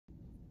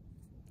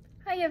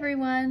Hi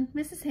everyone,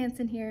 Mrs.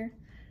 Hanson here.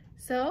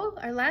 So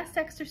our last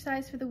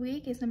exercise for the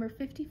week is number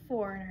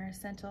 54 in our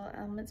Essential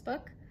Elements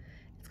book.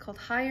 It's called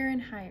Higher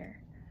and Higher.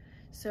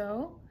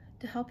 So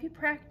to help you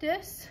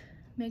practice,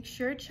 make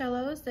sure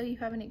cellos that you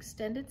have an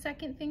extended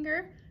second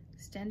finger,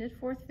 extended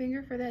fourth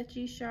finger for that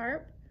G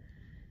sharp.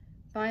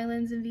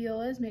 Violins and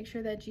violas, make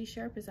sure that G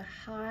sharp is a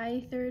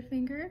high third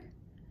finger.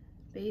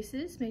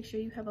 Basses, make sure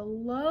you have a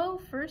low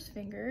first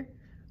finger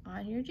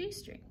on your G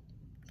string,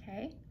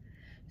 okay?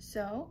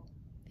 So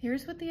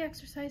here's what the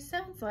exercise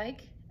sounds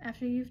like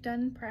after you've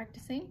done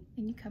practicing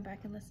and you come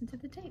back and listen to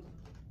the tape.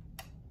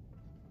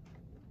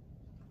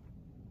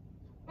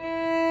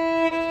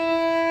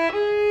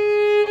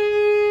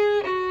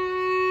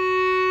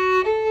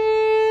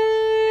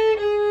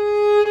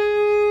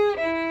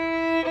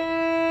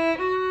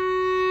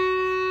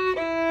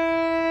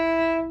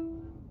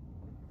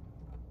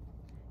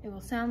 It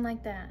will sound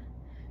like that.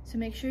 So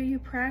make sure you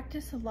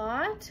practice a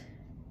lot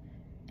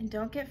and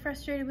don't get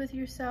frustrated with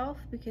yourself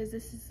because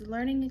this is a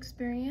learning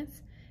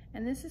experience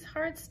and this is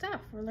hard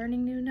stuff. We're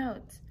learning new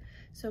notes.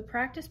 So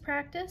practice,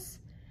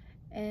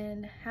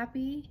 and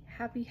happy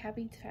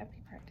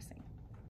practicing.